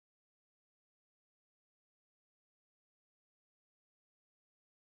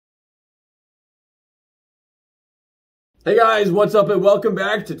Hey guys, what's up and welcome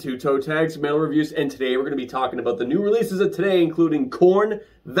back to Toe Tags Metal Reviews, and today we're going to be talking about the new releases of today, including KORN,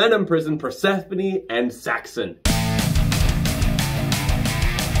 VENOM, Prison, Persephone, and SAXON.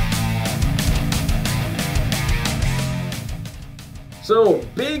 So,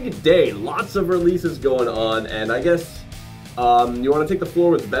 big day, lots of releases going on, and I guess you want to take the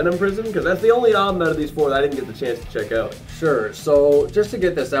floor with VENOM Prison? Because that's the only album out of these four that I didn't get the chance to check out. Sure, so just to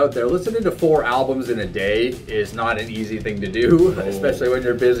get this out there, listening to 4 albums in a day is not an easy thing to do, especially when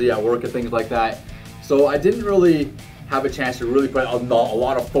you're busy at work and things like that. So I didn't really have a chance to really put a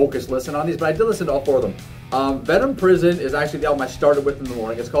lot of focus listen on these, but I did listen to all 4 of them. VENOM Prison is actually the album I started with in the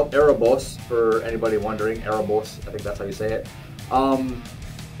morning. It's called Erebos, for anybody wondering. Erebos, I think that's how you say it.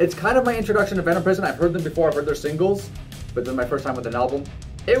 It's kind of my introduction to VENOM Prison. I've heard them before, I've heard their singles, but this is my first time with an album.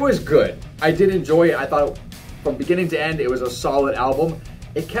 It was good. I did enjoy it. I thought from beginning to end, it was a solid album.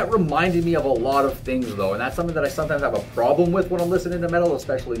 It kept reminding me of a lot of things though, and that's something that I sometimes have a problem with when I'm listening to metal,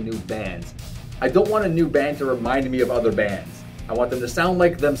 especially new bands. I don't want a new band to remind me of other bands. I want them to sound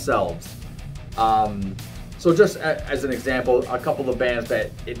like themselves. So just as an example, a couple of bands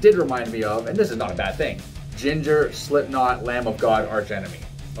that it did remind me of, and this is not a bad thing, Ginger, Slipknot, Lamb of God, Arch Enemy.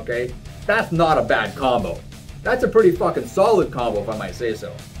 Okay? That's not a bad combo. That's a pretty fucking solid combo, if I might say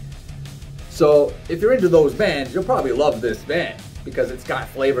so. So if you're into those bands, you'll probably love this band because it's got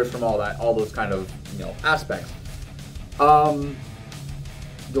flavors from all those kind of, aspects.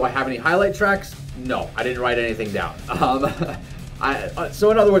 Do I have any highlight tracks? No, I didn't write anything down. So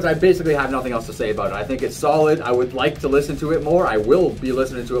in other words, I basically have nothing else to say about it. I think it's solid. I would like to listen to it more. I will be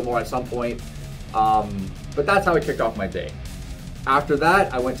listening to it more at some point. But that's how I kicked off my day. After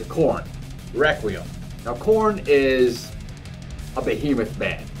that, I went to KORN, Requiem. Now, KORN is a behemoth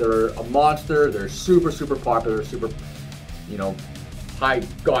band. They're a monster. They're super, super popular, super, high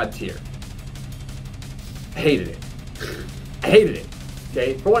god tier. I hated it. I hated it.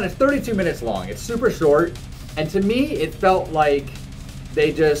 Okay, for one, it's 32 minutes long. It's super short, and to me, it felt like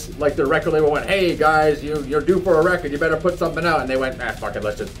they just, like the record label went, "Hey guys, you're due for a record. You better put something out." And they went, fuck it,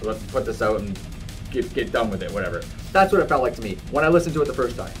 let's put this out and get done with it, whatever. That's what it felt like to me when I listened to it the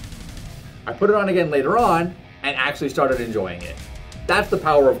first time. I put it on again later on and actually started enjoying it. That's the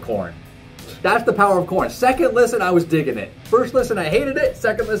power of KORN. That's the power of KORN. Second listen, I was digging it. First listen, I hated it.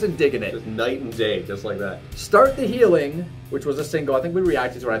 Second listen, digging it. Just night and day, just like that. Start the Healing, which was a single. I think we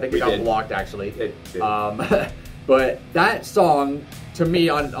reacted to it. I think we got blocked, actually. It did. But that song, to me,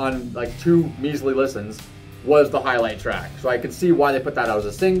 on like 2 measly listens, was the highlight track. So I could see why they put that out as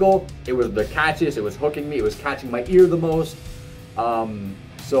a single. It was the catchiest. It was hooking me. It was catching my ear the most.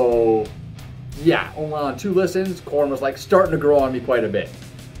 So yeah, only on 2 listens, KORN was like starting to grow on me quite a bit.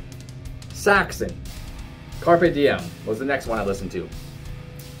 SAXON, Carpe Diem was the next one I listened to.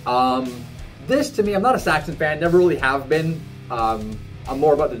 This to me, I'm not a SAXON fan, never really have been. I'm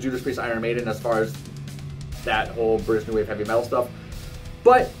more about the Judas Priest Iron Maiden as far as that whole British New Wave heavy metal stuff.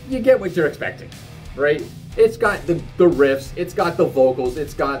 But you get what you're expecting, right? It's got the riffs, it's got the vocals,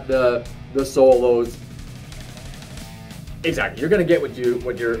 it's got the solos. Exactly, you're gonna get what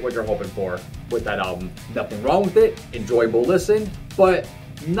you're hoping for with that album. Nothing wrong with it, enjoyable listen, but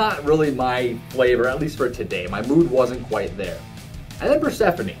not really my flavor, at least for today. My mood wasn't quite there. And then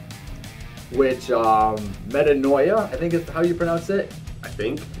Persephone, which Metanoia, I think is how you pronounce it. I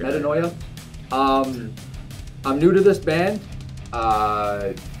think. Metanoia. I'm new to this band.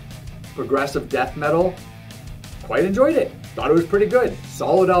 Progressive death metal. Quite enjoyed it. Thought it was pretty good.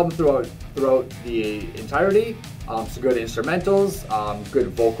 Solid album throughout the entirety. Some good instrumentals, good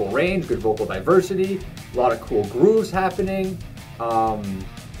vocal range, good vocal diversity, a lot of cool grooves happening.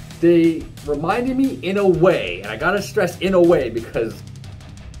 They reminded me in a way, and I gotta stress in a way because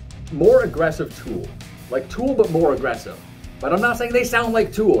more aggressive Tool. Like Tool, but more aggressive. But I'm not saying they sound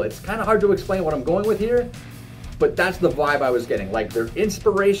like Tool. It's kind of hard to explain what I'm going with here, but that's the vibe I was getting. Like their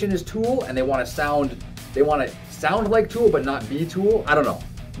inspiration is Tool, and they want to sound like Tool, but not be Tool. I don't know.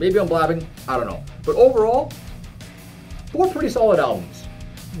 Maybe I'm blabbing. I don't know. But overall, 4 pretty solid albums.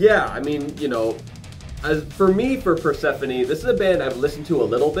 Yeah, I mean, as for me, for Persephone, this is a band I've listened to a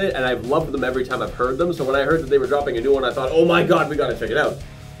little bit, and I've loved them every time I've heard them. So when I heard that they were dropping a new one, I thought, oh my god, we gotta check it out.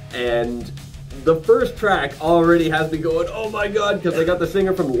 And the first track already has me going, oh my god, because I got the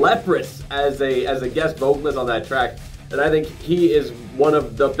singer from Leprous as a guest vocalist on that track, and I think he is one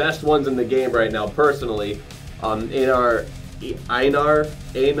of the best ones in the game right now, personally. Einar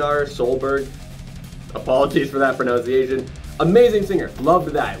Solberg. Apologies for that pronunciation. Amazing singer,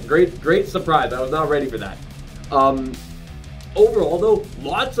 loved that. Great surprise. I was not ready for that. Overall though,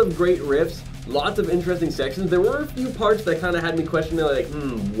 lots of great riffs, lots of interesting sections. There were a few parts that kind of had me questioning, like,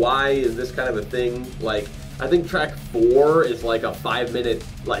 why is this kind of a thing? Like, I think track 4 is like a 5-minute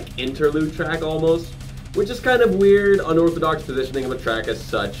like interlude track almost, which is kind of weird, unorthodox positioning of a track as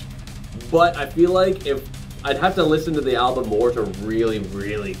such. But I feel like if I'd have to listen to the album more to really,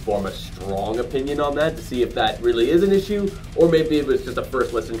 really form a strong opinion on that to see if that really is an issue, or maybe it was just a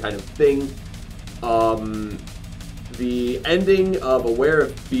first listen kind of thing. The ending of Aware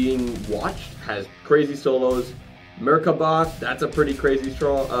of Being Watched has crazy solos. Merkabah, that's a pretty crazy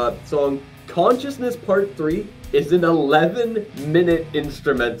song. Consciousness Part 3 is an 11-minute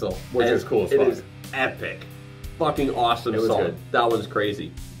instrumental. Which is cool as fuck. It is epic. Fucking awesome song. Good. That one's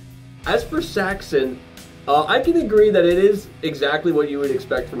crazy. As for Saxon, I can agree that it is exactly what you would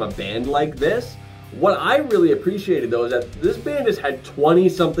expect from a band like this. What I really appreciated though is that this band has had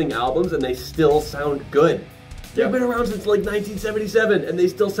 20-something albums and they still sound good. They've been around since like 1977 and they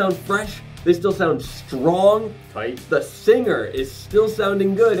still sound fresh. They still sound strong. Tight. The singer is still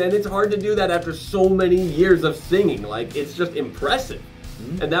sounding good, and it's hard to do that after so many years of singing. Like, it's just impressive.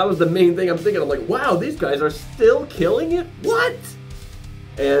 Mm-hmm. And that was the main thing I'm thinking. I'm like, wow, these guys are still killing it? What?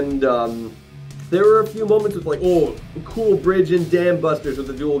 And there were a few moments with like, oh, cool bridge in Dam Busters with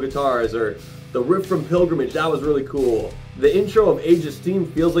the dual guitars, or the riff from Pilgrimage, that was really cool. The intro of Age of Steam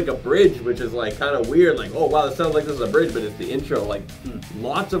feels like a bridge, which is like kind of weird. Like, oh wow, this sounds like this is a bridge, but it's the intro. Like,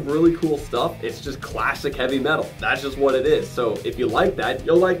 lots of really cool stuff. It's just classic heavy metal. That's just what it is. So if you like that,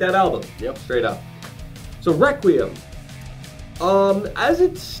 you'll like that album. Yep, straight up. So Requiem. As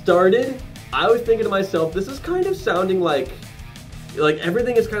it started, I was thinking to myself, this is kind of sounding like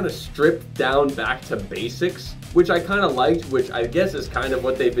everything is kind of stripped down back to basics, which I kind of liked, which I guess is kind of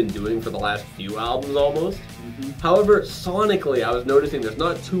what they've been doing for the last few albums almost. Mm-hmm. However, sonically, I was noticing there's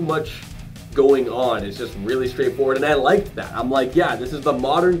not too much going on. It's just really straightforward, and I liked that. I'm like, yeah, this is the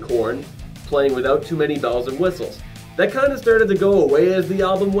modern KORN playing without too many bells and whistles. That kind of started to go away as the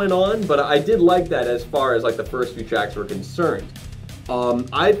album went on, but I did like that as far as like the first few tracks were concerned.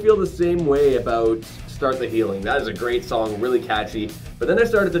 I feel the same way about Start the Healing. That is a great song, really catchy. But then I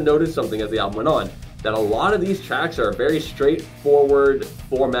started to notice something as the album went on, that a lot of these tracks are a very straightforward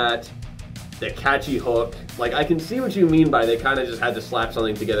format, the catchy hook. Like, I can see what you mean by they kind of just had to slap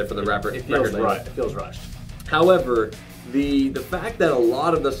something together for the record. It feels right. It feels rushed. However, the fact that a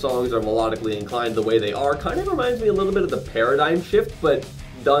lot of the songs are melodically inclined the way they are kind of reminds me a little bit of the Paradigm Shift, but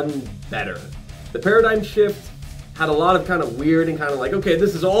done better. The Paradigm Shift had a lot of kind of weird and kind of like, okay,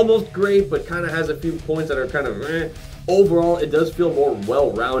 this is almost great, but kind of has a few points that are kind of eh. Overall, it does feel more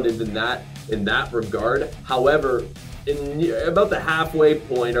well-rounded than that in that regard. However, in about the halfway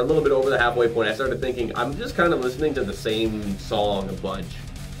point, or a little bit over the halfway point, I started thinking, I'm just kind of listening to the same song a bunch.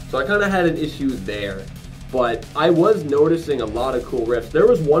 So I kind of had an issue there. But I was noticing a lot of cool riffs. There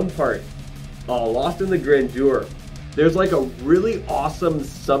was one part, Lost in the Grandeur. There's like a really awesome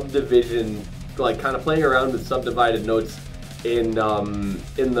subdivision, like kind of playing around with subdivided notes in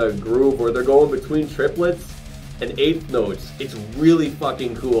the groove where they're going between triplets and eighth notes. It's really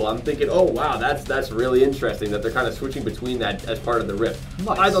fucking cool. I'm thinking, oh wow, that's really interesting that they're kind of switching between that as part of the riff.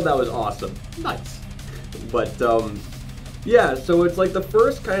 Nice. I thought that was awesome. Nice. But yeah, so it's like the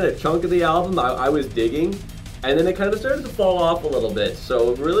first kind of chunk of the album I was digging, and then it kind of started to fall off a little bit.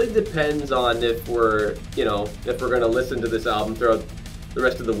 So it really depends on if we're gonna listen to this album throughout the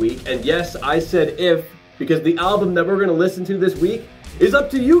rest of the week. And yes, I said if, because the album that we're gonna listen to this week is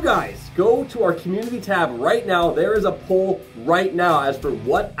up to you guys. Go to our community tab right now. There is a poll right now as for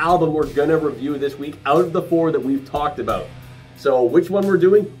what album we're gonna review this week out of the 4 that we've talked about. So which one we're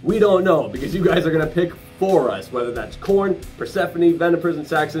doing, we don't know, because you guys are gonna pick for us, whether that's KORN, Persephone, Venom, and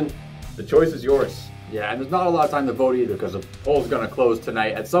Saxon. The choice is yours. Yeah, and there's not a lot of time to vote either because the poll's gonna close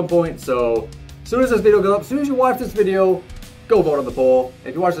tonight at some point. So as soon as this video goes up, as soon as you watch this video, go vote on the poll.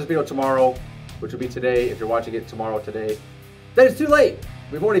 If you watch this video tomorrow, which will be today, if you're watching it tomorrow today, then it's too late.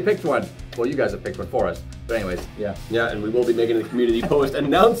 We've already picked one. Well, you guys have picked one for us. But anyways, yeah. Yeah, and we will be making a community post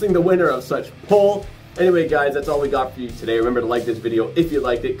announcing the winner of such poll. Anyway, guys, that's all we got for you today. Remember to like this video if you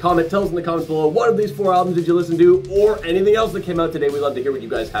liked it. Comment, tell us in the comments below, what of these 4 albums did you listen to, or anything else that came out today. We'd love to hear what you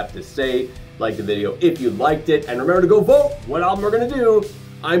guys have to say. Like the video if you liked it, and remember to go vote what album we're gonna do.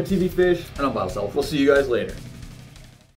 I'm TV Fish. And I'm Bob Self. We'll see you guys later.